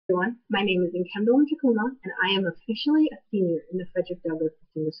Everyone, my name is Nkemdo Chikuma, and I am officially a senior in the Frederick Douglass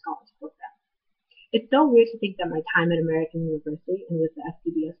Distinguished Scholars Program. It's so weird to think that my time at American University and with the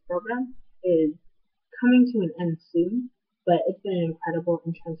FDDS program is coming to an end soon, but it's been an incredible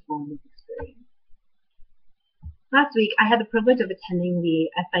and transformative experience. Last week, I had the privilege of attending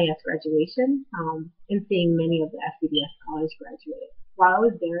the FIS graduation and seeing many of the FDDS scholars graduate. While I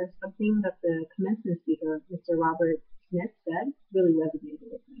was there, something that the commencement speaker, Mr. Robert Smith, said really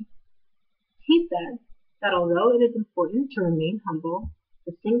resonated with me. He said that although it is important to remain humble,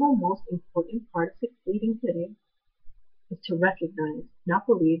 the single most important part of succeeding today is to recognize, not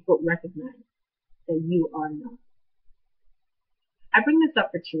believe, but recognize that you are enough. I bring this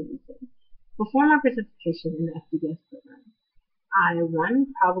up for two reasons. Before my participation in the FDDS program, I,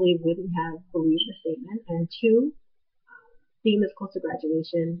 one, probably wouldn't have believed the statement, and two, being this close to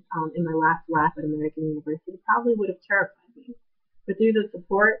graduation in my last laugh at American University probably would have terrified me. But through the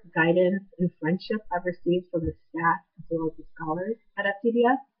support, guidance, and friendship I've received from the staff as well as the scholars at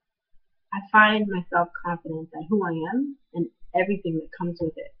FDDS, I find myself confident that who I am and everything that comes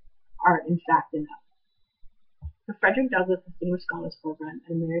with it are in fact enough. The Frederick Douglass Distinguished Scholars Program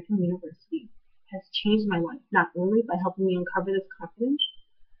at American University has changed my life, not only by helping me uncover this confidence,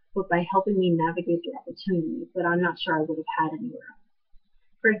 but by helping me navigate the opportunities that I'm not sure I would have had anywhere else.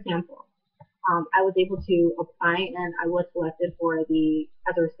 For example, I was able to apply and I was selected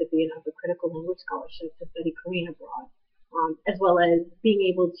as a recipient of the Critical Language Scholarship to study Korean abroad, as well as being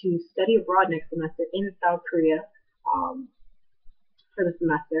able to study abroad next semester in South Korea for the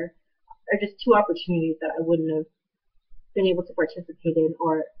semester are just two opportunities that I wouldn't have been able to participate in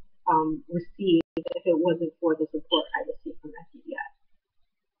or receive if it wasn't for the support I received from FDDS.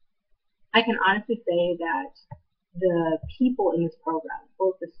 I can honestly say that the people in this program,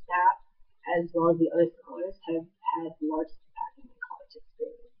 both the staff as well as the other scholars, have had the largest impact on my college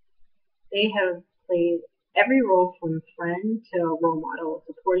experience. They have played every role from friend to role model,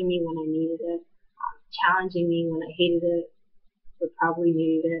 supporting me when I needed it, challenging me when I hated it, but probably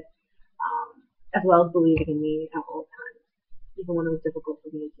needed it, as well as believing in me at all times, even when it was difficult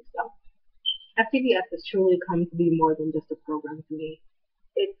for me to do so. FDDS has truly come to be more than just a program to me.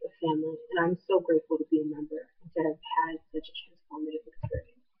 It's a family, and I'm so grateful to be a member.